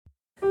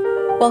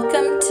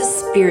Welcome to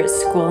Spirit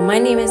School. My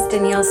name is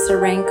Danielle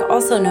Sarenk,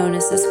 also known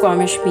as the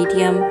Squamish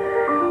Medium.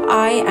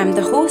 I am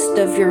the host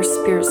of your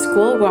Spirit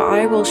School, where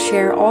I will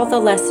share all the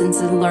lessons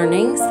and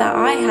learnings that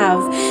I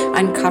have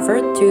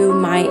uncovered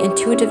through my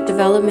intuitive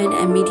development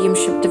and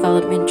mediumship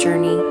development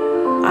journey.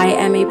 I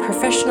am a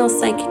professional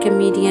psychic and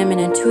medium, an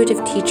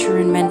intuitive teacher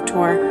and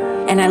mentor,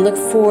 and I look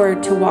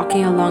forward to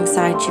walking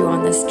alongside you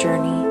on this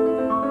journey.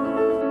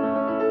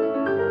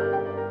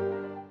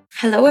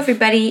 Hello,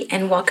 everybody,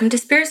 and welcome to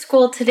Spirit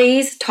School.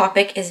 Today's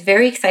topic is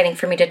very exciting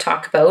for me to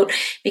talk about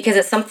because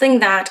it's something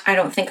that I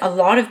don't think a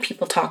lot of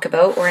people talk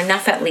about, or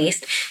enough at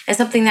least, and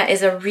something that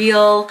is a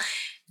real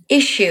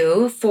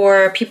issue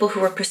for people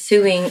who are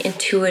pursuing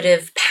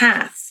intuitive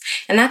paths,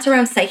 and that's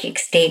around psychic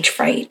stage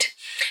fright.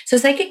 So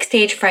psychic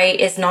stage fright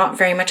is not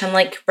very much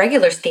unlike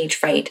regular stage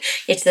fright.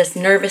 It's this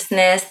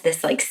nervousness,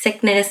 this like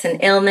sickness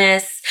and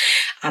illness,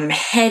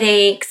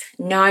 headaches,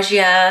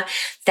 nausea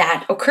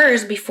that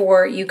occurs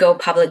before you go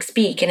public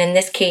speak. And in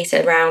this case,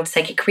 around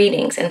psychic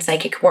readings and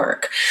psychic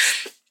work.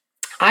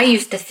 I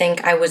used to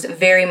think I was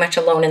very much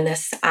alone in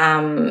this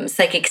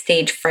psychic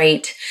stage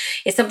fright.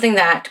 It's something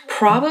that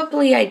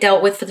probably I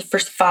dealt with for the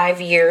first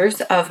 5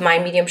 years of my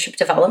mediumship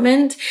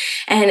development,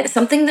 and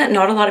something that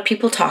not a lot of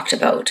people talked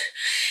about.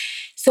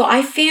 So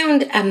I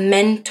found a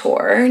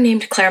mentor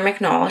named Claire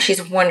McNall.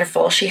 She's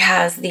wonderful. She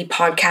has the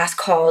podcast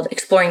called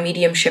Exploring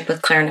Mediumship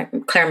with Claire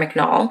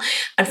McNall.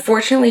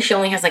 Unfortunately, she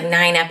only has like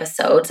 9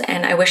 episodes,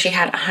 and I wish she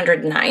had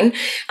 109,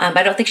 but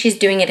I don't think she's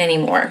doing it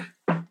anymore.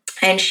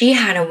 And she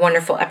had a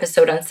wonderful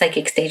episode on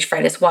psychic stage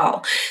fright as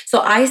well.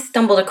 So I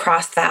stumbled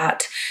across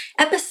that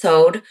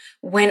episode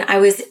when I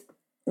was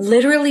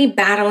literally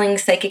battling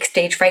psychic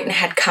stage fright and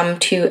had come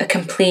to a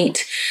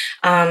complete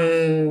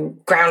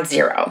ground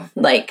zero.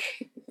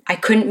 Like, I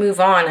couldn't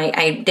move on.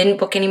 I didn't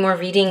book any more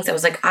readings. I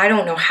was like, I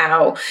don't know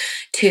how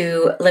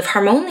to live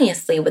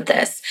harmoniously with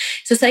this.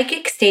 So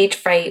psychic stage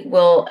fright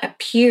will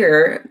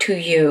appear to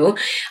you,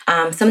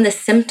 some of the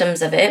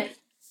symptoms of it.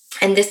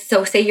 And this,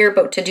 so say you're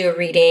about to do a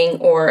reading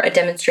or a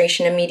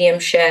demonstration of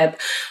mediumship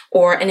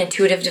or an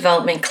intuitive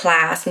development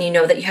class, and you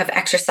know that you have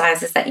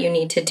exercises that you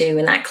need to do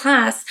in that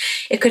class.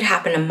 It could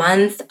happen a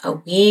month, a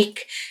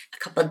week,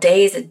 couple of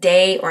days, a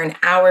day, or an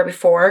hour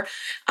before,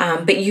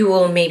 but you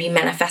will maybe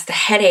manifest a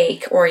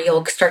headache, or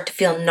you'll start to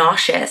feel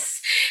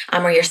nauseous,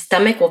 or your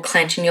stomach will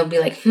clench and you'll be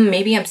like,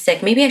 maybe I'm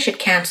sick, maybe I should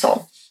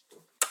cancel.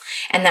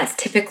 And that's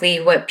typically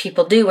what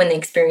people do when they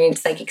experience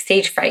psychic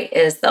stage fright,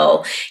 is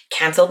they'll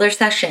cancel their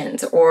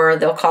sessions, or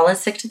they'll call in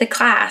sick to the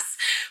class,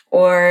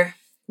 or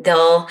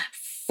they'll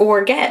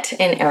forget,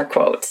 in air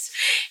quotes.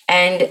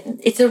 And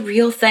it's a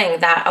real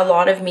thing that a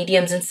lot of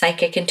mediums and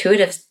psychic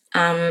intuitives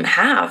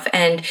have,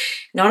 and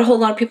not a whole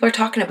lot of people are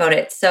talking about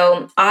it.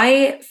 So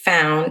I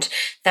found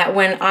that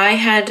when I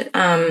had,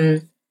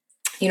 I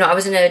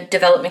was in a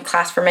development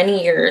class for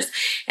many years,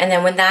 and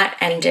then when that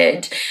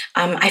ended,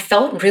 I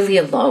felt really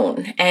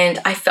alone, and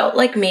I felt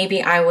like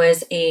maybe I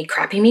was a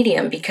crappy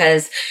medium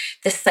because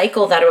the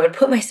cycle that I would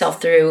put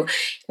myself through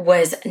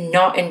was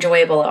not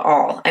enjoyable at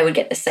all. I would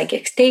get the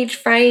psychic stage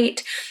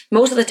fright.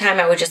 Most of the time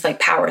I would just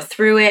like power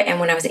through it. And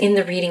when I was in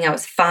the reading, I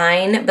was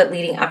fine. But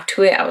leading up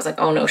to it, I was like,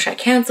 oh no, should I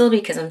cancel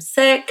because I'm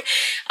sick?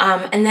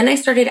 And then I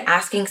started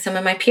asking some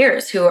of my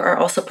peers who are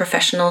also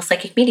professional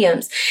psychic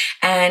mediums.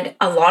 And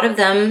a lot of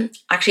them,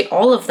 actually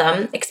all of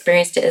them,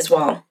 experienced it as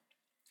well.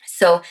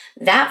 So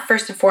that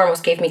first and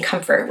foremost gave me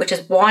comfort, which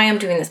is why I'm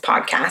doing this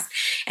podcast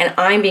and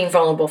I'm being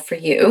vulnerable for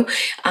you,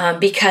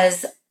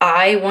 because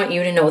I want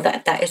you to know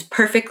that that is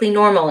perfectly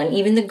normal, and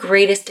even the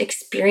greatest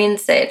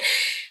experience it.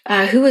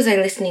 Who was I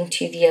listening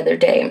to the other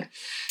day?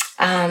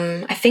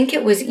 I think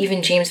it was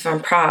even James Van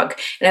Praagh,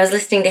 and I was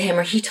listening to him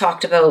where he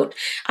talked about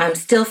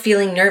still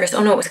feeling nervous.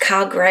 Oh no, it was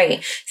Kyle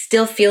Gray,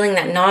 still feeling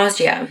that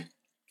nausea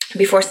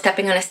before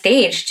stepping on a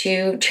stage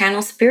to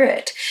channel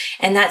spirit.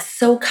 And that's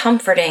so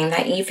comforting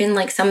that even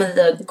like some of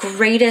the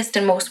greatest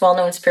and most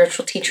well-known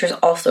spiritual teachers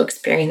also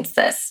experience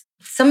this.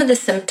 Some of the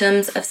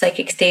symptoms of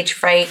psychic stage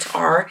fright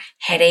are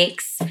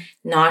headaches,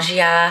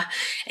 nausea,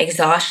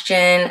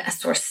 exhaustion, a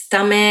sore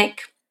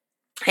stomach.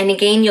 And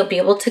again, you'll be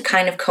able to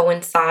kind of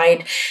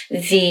coincide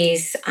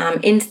these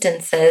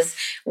instances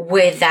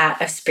with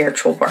that of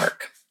spiritual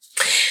work.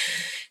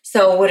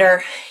 So what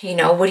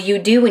do you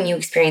do when you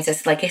experience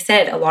this? Like I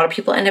said, a lot of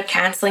people end up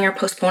canceling or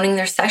postponing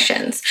their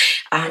sessions,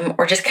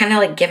 or just kind of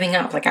like giving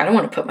up. Like, I don't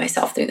want to put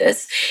myself through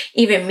this.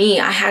 Even me,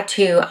 I had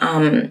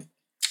to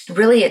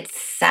really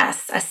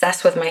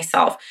assess with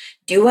myself.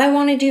 Do I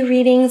want to do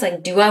readings?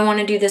 Like, do I want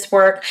to do this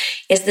work?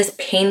 Is this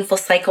painful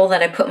cycle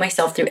that I put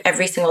myself through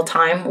every single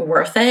time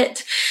worth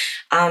it?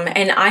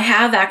 And I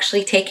have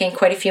actually taken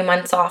quite a few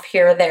months off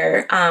here or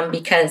there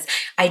because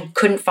I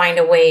couldn't find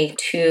a way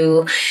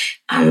to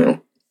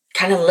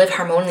kind of live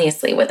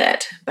harmoniously with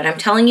it. But I'm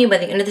telling you, by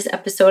the end of this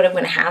episode, I'm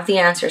going to have the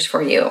answers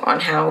for you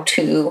on how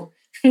to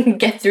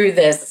get through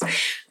this,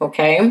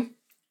 okay?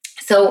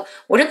 So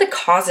what are the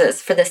causes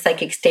for the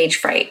psychic stage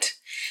fright?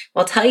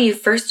 Well, I'll tell you,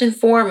 first and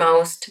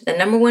foremost, the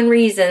number one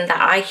reason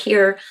that I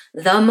hear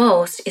the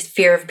most is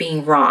fear of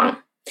being wrong.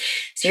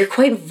 So you're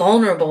quite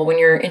vulnerable when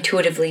you're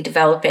intuitively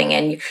developing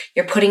and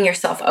you're putting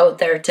yourself out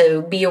there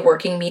to be a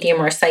working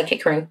medium or a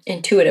psychic or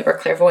intuitive or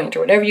clairvoyant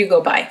or whatever you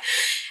go by.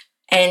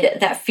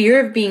 And that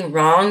fear of being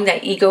wrong,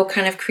 that ego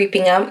kind of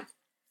creeping up,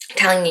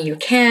 telling you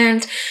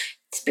can't,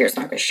 spirit's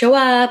not going to show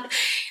up,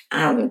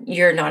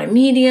 you're not a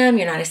medium,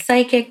 you're not a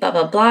psychic, blah,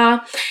 blah,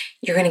 blah.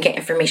 You're going to get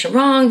information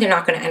wrong. They're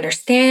not going to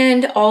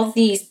understand. All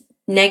these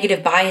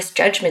negative biased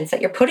judgments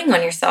that you're putting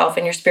on yourself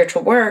in your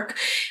spiritual work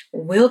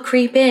will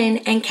creep in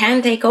and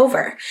can take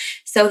over.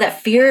 So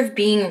that fear of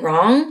being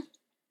wrong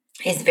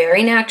is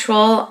very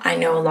natural. I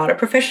know a lot of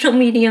professional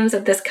mediums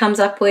that this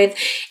comes up with.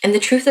 And the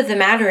truth of the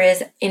matter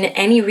is, in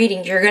any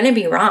reading, you're going to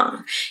be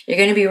wrong. You're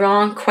going to be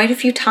wrong quite a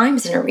few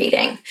times in a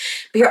reading.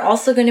 But you're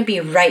also going to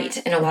be right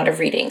in a lot of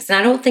readings. And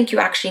I don't think you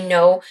actually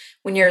know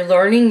when you're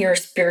learning your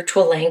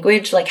spiritual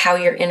language, like how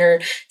your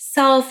inner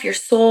self, your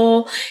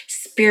soul,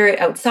 spirit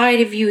outside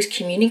of you is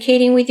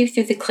communicating with you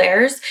through the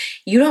clairs.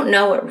 You don't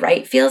know what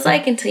right feels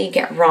like until you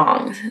get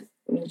wrong,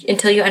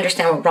 until you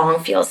understand what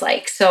wrong feels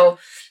like. So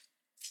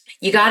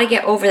you got to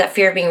get over that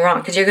fear of being wrong,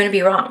 because you're going to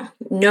be wrong.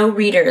 No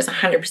reader is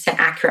 100%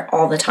 accurate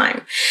all the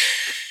time.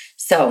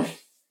 So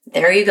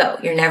there you go.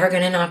 You're never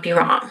going to not be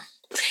wrong.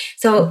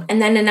 So,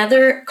 and then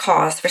another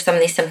cause for some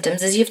of these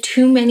symptoms is you have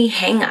too many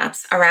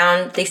hang-ups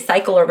around the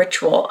cycle or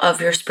ritual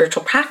of your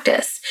spiritual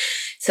practice.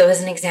 So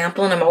as an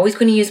example, and I'm always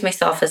going to use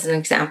myself as an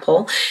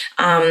example,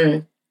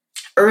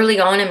 early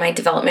on in my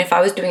development, if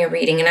I was doing a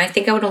reading, and I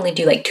think I would only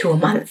do like 2 a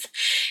month,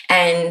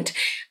 and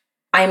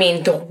I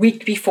mean, the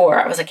week before,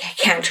 I was like, I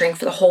can't drink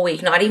for the whole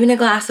week, not even a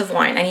glass of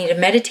wine. I need to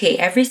meditate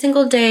every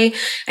single day.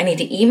 I need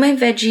to eat my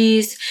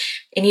veggies.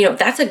 And, you know,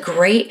 that's a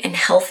great and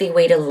healthy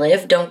way to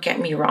live. Don't get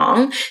me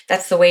wrong.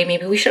 That's the way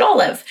maybe we should all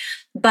live.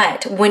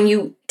 But when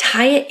you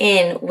tie it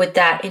in with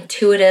that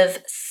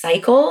intuitive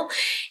cycle,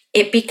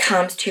 it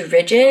becomes too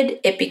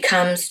rigid. It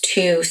becomes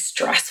too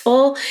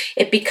stressful.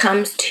 It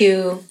becomes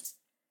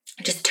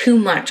just too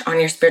much on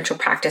your spiritual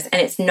practice,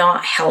 and it's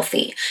not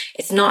healthy.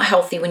 It's not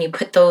healthy when you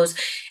put those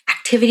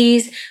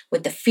activities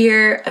with the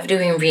fear of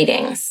doing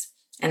readings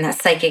and that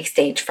psychic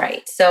stage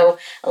fright. So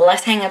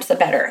less hangups, the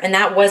better. And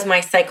that was my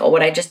cycle,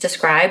 what I just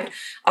described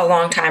a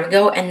long time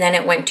ago. And then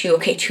it went to,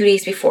 okay, 2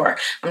 days before,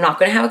 I'm not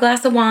going to have a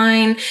glass of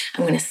wine.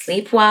 I'm going to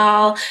sleep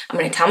well. I'm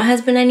going to tell my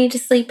husband I need to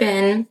sleep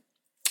in,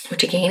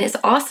 which again is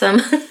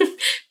awesome,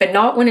 but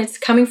not when it's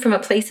coming from a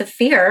place of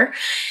fear.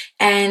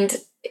 And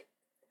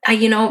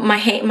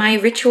my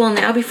ritual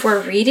now before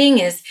reading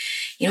is,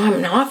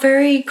 I'm not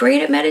very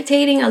great at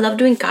meditating. I love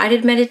doing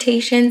guided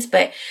meditations,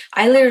 but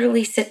I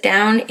literally sit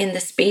down in the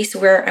space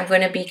where I'm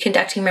going to be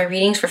conducting my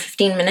readings for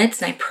 15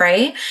 minutes and I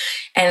pray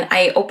and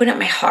I open up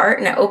my heart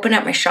and I open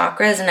up my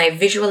chakras and I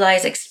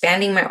visualize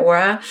expanding my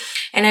aura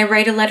and I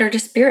write a letter to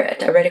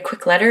spirit. I write a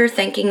quick letter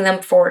thanking them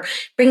for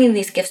bringing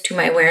these gifts to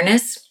my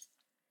awareness.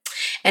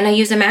 And I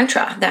use a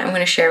mantra that I'm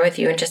going to share with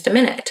you in just a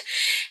minute.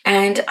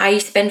 And I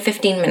spend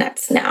 15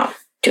 minutes now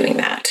doing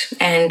that.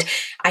 And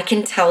I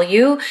can tell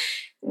you,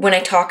 when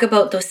I talk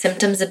about those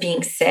symptoms of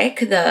being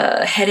sick,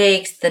 the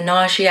headaches, the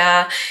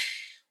nausea,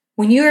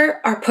 when you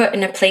are put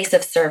in a place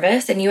of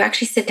service and you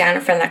actually sit down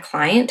in front of that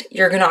client,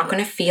 you're not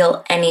going to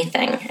feel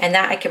anything. And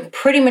that I can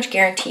pretty much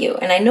guarantee you.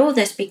 And I know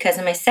this because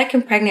in my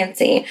second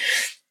pregnancy,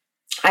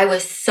 I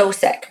was so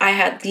sick. I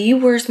had the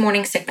worst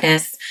morning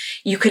sickness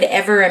you could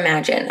ever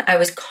imagine. I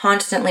was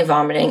constantly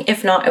vomiting.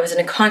 If not, I was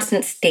in a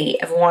constant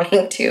state of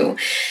wanting to.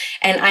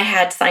 And I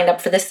had signed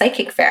up for the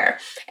psychic fair.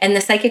 And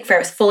the psychic fair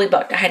was fully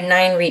booked. I had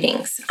 9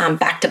 readings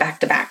back to back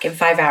to back in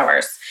 5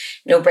 hours.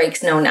 No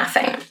breaks, no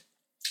nothing.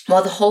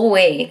 Well, the whole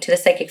way to the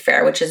psychic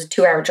fair, which is a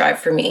 2-hour drive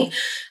for me,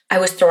 I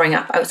was throwing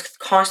up. I was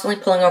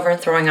constantly pulling over and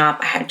throwing up.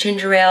 I had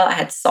ginger ale. I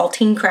had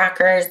saltine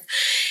crackers.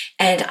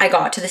 And I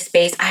got to the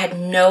space. I had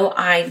no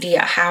idea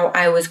how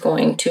I was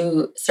going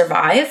to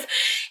survive.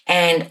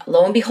 And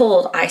lo and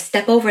behold, I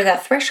step over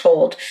that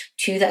threshold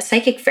to that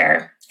psychic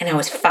fair and I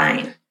was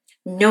fine.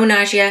 No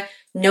nausea,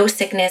 no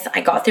sickness.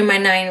 I got through my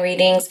 9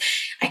 readings.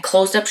 I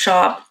closed up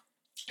shop.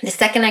 The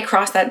second I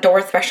crossed that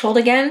door threshold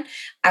again,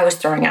 I was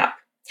throwing up.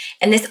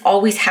 And this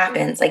always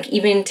happens. Like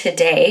even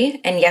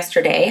today and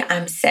yesterday,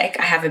 I'm sick.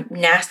 I have a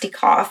nasty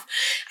cough.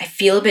 I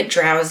feel a bit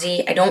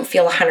drowsy. I don't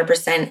feel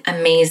 100%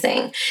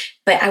 amazing.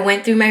 But I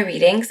went through my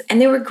readings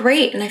and they were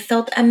great. And I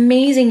felt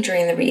amazing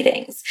during the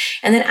readings.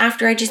 And then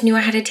after, I just knew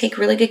I had to take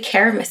really good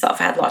care of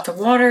myself. I had lots of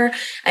water.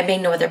 I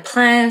made no other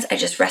plans. I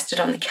just rested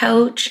on the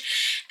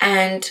couch.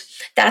 And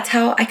that's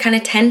how I kind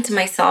of tend to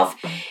myself,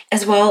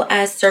 as well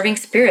as serving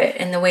spirit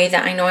in the way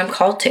that I know I'm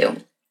called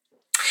to.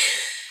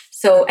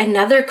 So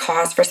another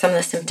cause for some of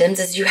the symptoms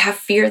is you have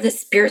fear that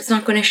spirit's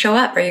not going to show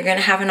up, or you're going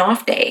to have an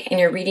off day and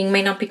your reading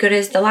may not be good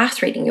as the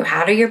last reading you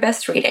had or your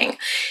best reading.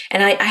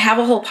 And I have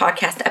a whole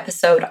podcast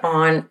episode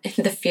on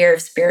the fear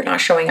of spirit not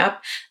showing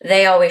up.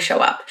 They always show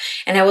up.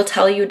 And I will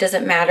tell you, it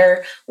doesn't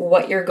matter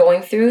what you're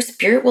going through,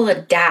 spirit will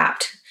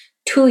adapt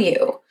to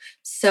you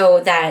so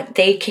that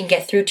they can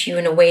get through to you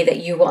in a way that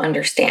you will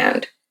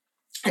understand.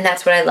 And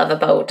that's what I love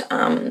about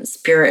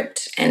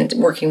spirit and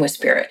working with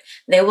spirit.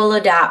 They will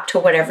adapt to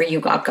whatever you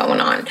got going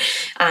on.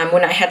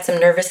 When I had some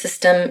nervous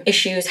system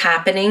issues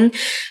happening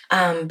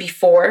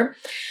before,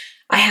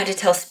 I had to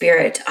tell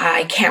spirit,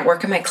 I can't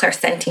work on my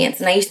clairsentience.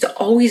 And I used to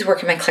always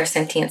work on my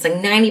clairsentience. Like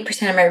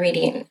 90% of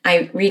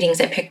my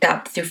readings I picked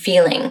up through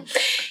feeling.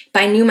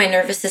 But I knew my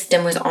nervous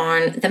system was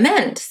on the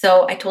mend.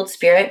 So I told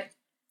spirit,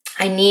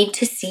 I need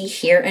to see,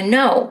 hear, and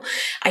know.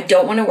 I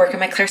don't want to work on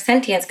my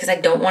clairsentience because I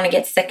don't want to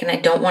get sick and I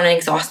don't want to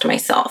exhaust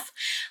myself.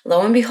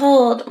 Lo and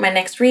behold, my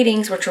next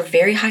readings, which were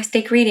very high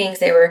stake readings,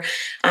 they were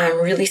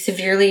really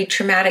severely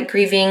traumatic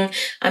grieving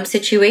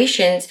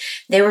situations,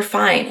 they were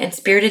fine, and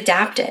spirit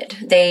adapted.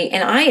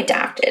 I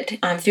adapted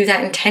through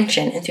that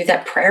intention and through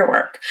that prayer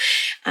work.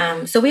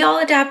 So we all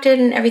adapted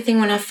and everything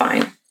went off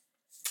fine.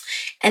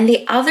 And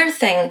the other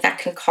thing that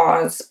can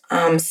cause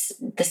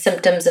the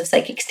symptoms of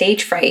psychic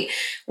stage fright,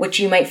 which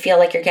you might feel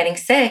like you're getting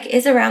sick,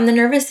 is around the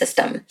nervous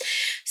system.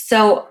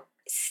 So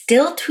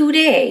still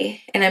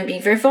today, and I'm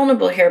being very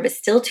vulnerable here, but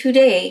still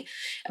today,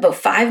 about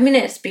 5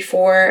 minutes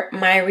before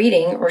my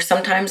reading, or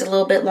sometimes a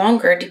little bit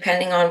longer,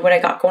 depending on what I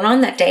got going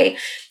on that day,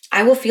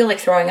 I will feel like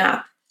throwing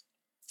up.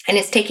 And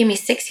it's taken me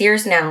 6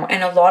 years now,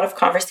 and a lot of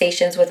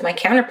conversations with my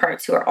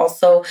counterparts who are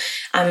also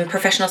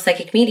professional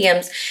psychic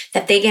mediums,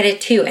 that they get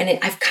it too. And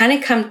I've kind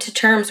of come to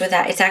terms with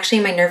that. It's actually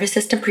my nervous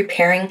system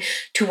preparing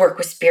to work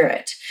with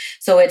spirit.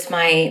 So it's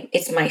my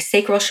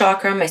sacral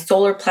chakra, my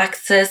solar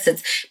plexus.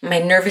 It's my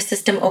nervous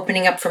system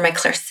opening up for my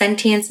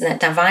clairsentience and that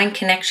divine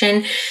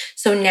connection.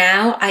 So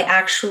now I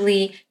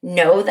actually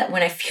know that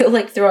when I feel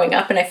like throwing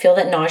up and I feel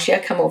that nausea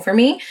come over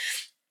me,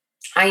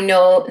 I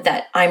know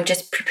that I'm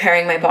just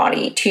preparing my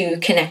body to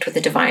connect with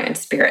the divine and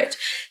spirit.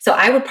 So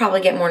I would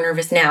probably get more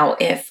nervous now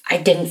if I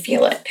didn't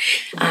feel it,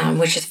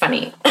 which is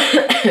funny.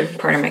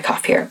 Pardon my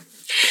cough here.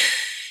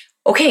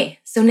 Okay,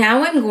 so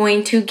now I'm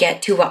going to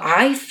get to what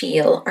I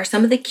feel are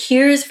some of the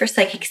cures for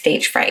psychic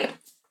stage fright.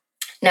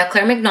 Now,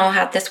 Claire McNall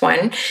had this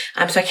one,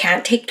 so I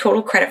can't take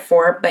total credit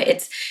for it, but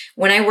it's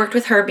when I worked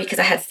with her, because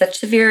I had such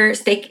severe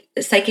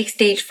psychic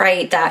stage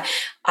fright that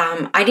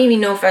I didn't even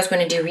know if I was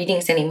going to do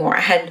readings anymore.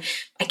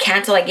 I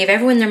canceled. I gave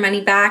everyone their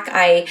money back.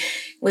 I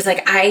was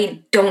like, I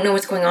don't know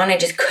what's going on. I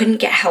just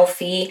couldn't get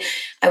healthy.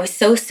 I was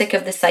so sick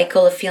of the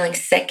cycle of feeling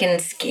sick and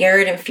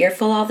scared and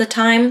fearful all the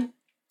time.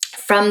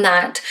 From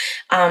that,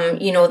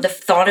 the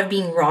thought of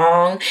being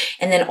wrong.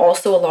 And then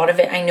also a lot of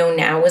it I know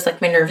now was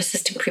like my nervous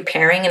system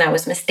preparing, and I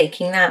was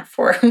mistaking that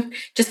for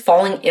just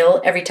falling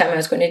ill every time I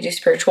was going to do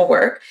spiritual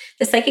work.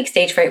 The psychic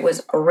stage fright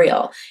was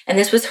real. And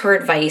this was her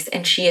advice,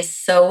 and she is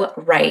so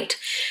right.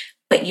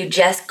 But you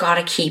just got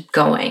to keep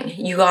going.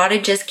 You got to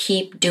just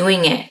keep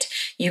doing it.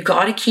 You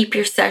got to keep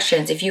your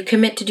sessions. If you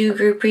commit to do a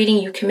group reading,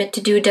 you commit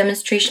to do a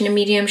demonstration of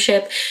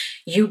mediumship,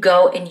 you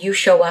go and you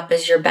show up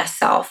as your best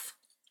self.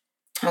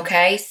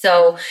 Okay,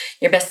 so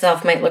your best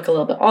self might look a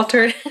little bit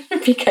altered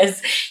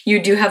because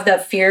you do have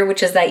that fear,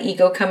 which is that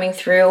ego coming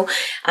through.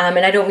 And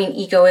I don't mean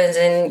ego as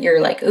in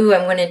you're like, ooh,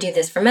 I'm going to do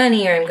this for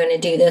money, or I'm going to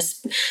do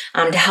this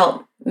to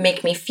help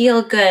make me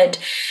feel good.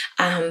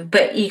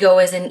 But ego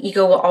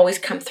will always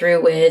come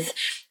through with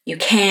you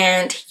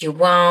can't, you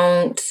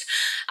won't,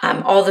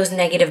 all those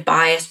negative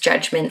bias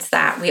judgments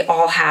that we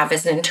all have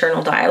as an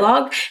internal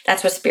dialogue.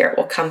 That's what spirit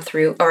will come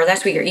through, or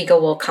that's what your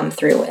ego will come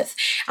through with.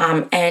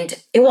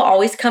 And it will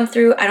always come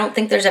through. I don't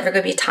think there's ever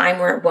going to be a time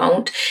where it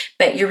won't,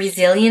 but your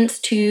resilience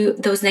to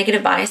those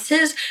negative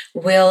biases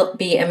will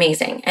be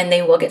amazing, and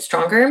they will get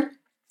stronger.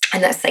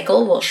 And that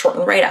cycle will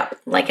shorten right up.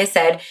 Like I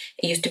said,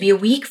 it used to be a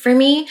week for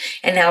me,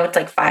 and now it's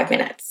like 5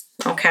 minutes.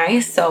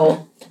 Okay,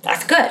 so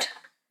that's good.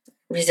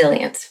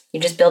 Resilience. You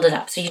just build it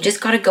up. So you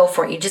just got to go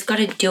for it. You just got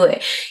to do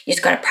it. You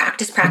just got to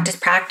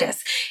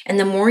practice. And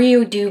the more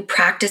you do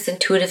practice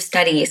intuitive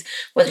studies,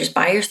 whether it's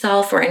by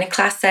yourself or in a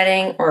class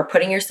setting or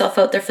putting yourself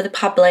out there for the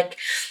public,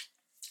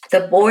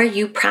 the more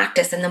you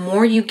practice and the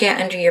more you get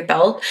under your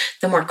belt,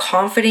 the more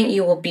confident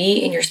you will be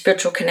in your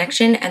spiritual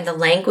connection and the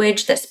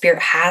language that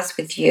spirit has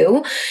with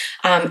you,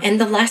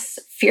 and the less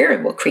fear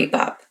will creep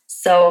up.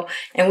 So,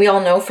 and we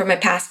all know from my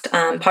past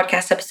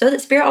podcast episode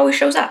that spirit always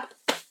shows up.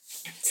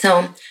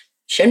 So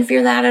shouldn't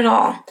fear that at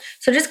all.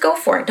 So just go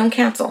for it. Don't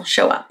cancel.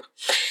 Show up.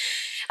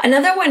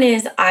 Another one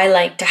is I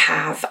like to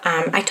have,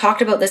 I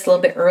talked about this a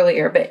little bit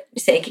earlier, but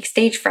psychic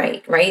stage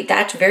fright, right?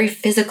 That's very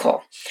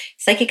physical.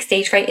 Psychic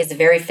stage fright is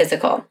very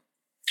physical,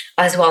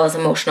 as well as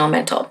emotional,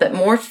 mental, but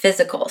more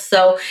physical.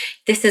 So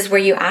this is where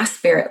you ask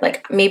spirit,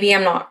 like, maybe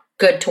I'm not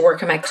good to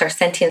work on my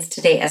clairsentience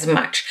today as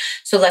much.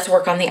 So let's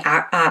work on the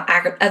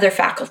other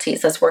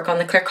faculties. Let's work on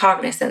the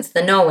claircognizance,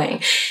 the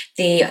knowing,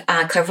 the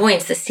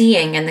clairvoyance, the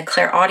seeing, and the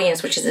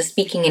clairaudience, which is the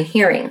speaking and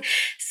hearing.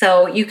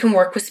 So you can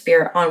work with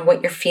spirit on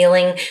what you're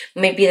feeling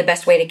might be the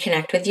best way to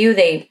connect with you.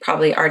 They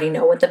probably already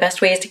know what the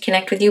best way is to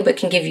connect with you, but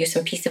can give you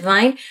some peace of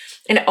mind.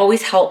 And it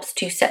always helps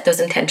to set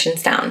those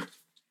intentions down.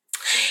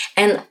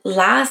 And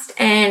last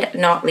and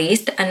not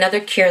least, another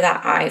cure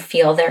that I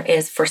feel there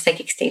is for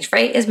psychic stage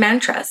fright is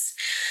mantras.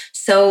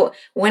 So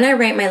when I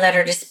write my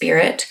letter to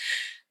spirit,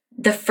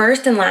 the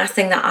first and last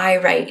thing that I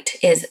write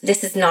is,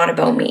 this is not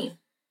about me.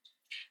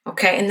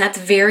 Okay. And that's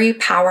very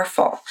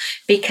powerful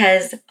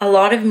because a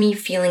lot of me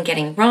feeling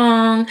getting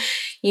wrong,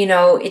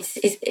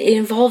 it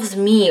involves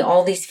me,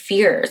 all these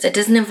fears. It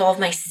doesn't involve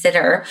my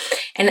sitter.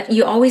 And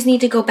you always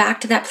need to go back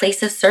to that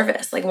place of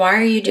service. Like, why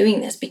are you doing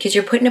this? Because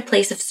you're put in a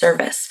place of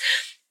service.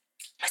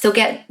 So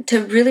get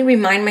to really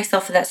remind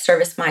myself of that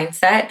service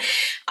mindset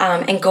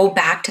and go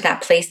back to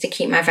that place to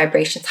keep my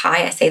vibrations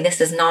high. I say,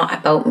 this is not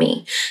about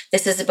me.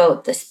 This is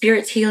about the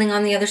spirit's healing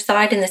on the other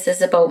side. And this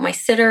is about my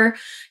sitter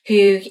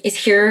who is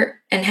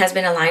here and has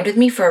been aligned with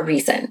me for a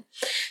reason.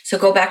 So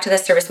go back to the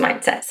service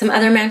mindset. Some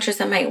other mantras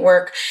that might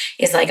work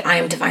is like, I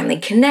am divinely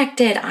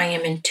connected. I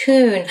am in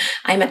tune.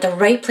 I'm at the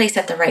right place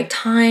at the right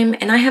time.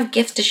 And I have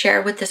gifts to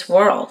share with this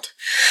world.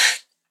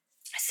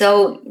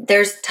 So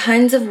there's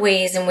tons of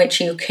ways in which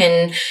you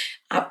can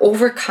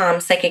overcome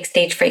psychic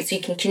stage fright so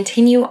you can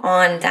continue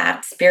on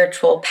that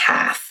spiritual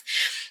path.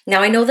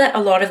 Now, I know that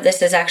a lot of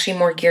this is actually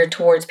more geared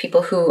towards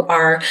people who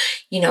are,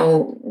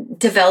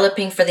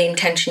 developing for the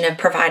intention of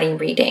providing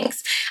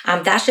readings.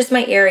 That's just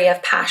my area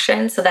of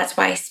passion. So that's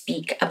why I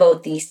speak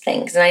about these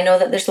things. And I know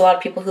that there's a lot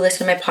of people who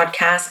listen to my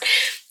podcast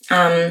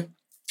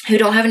who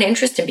don't have an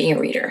interest in being a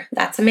reader.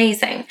 That's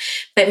amazing.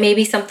 But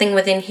maybe something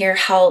within here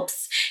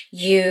helps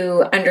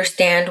you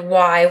understand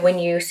why when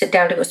you sit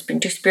down to go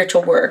do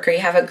spiritual work or you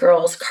have a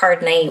girls'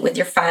 card night with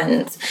your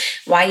friends,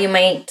 why you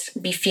might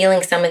be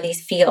feeling some of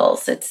these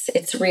feels.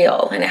 It's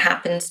real and it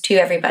happens to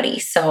everybody.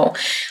 So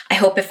I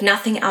hope if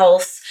nothing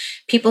else,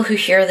 people who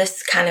hear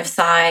this kind of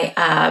sigh,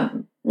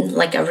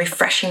 like a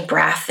refreshing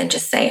breath and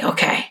just say,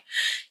 okay,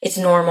 it's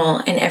normal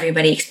and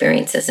everybody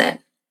experiences it.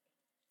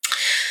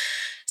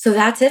 So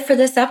that's it for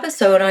this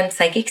episode on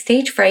psychic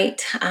stage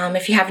fright.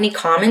 If you have any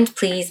comments,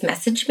 please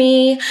message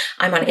me.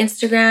 I'm on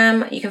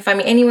Instagram. You can find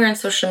me anywhere on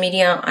social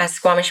media as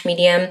Squamish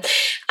Medium,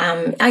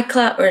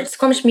 iCloud or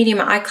Squamish Medium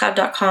at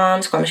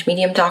iCloud.com,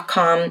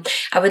 SquamishMedium.com.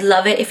 I would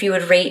love it if you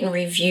would rate and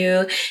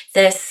review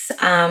this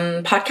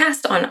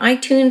podcast on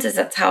iTunes, as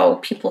that's how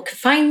people can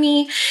find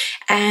me.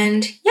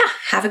 And yeah,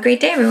 have a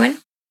great day,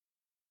 everyone.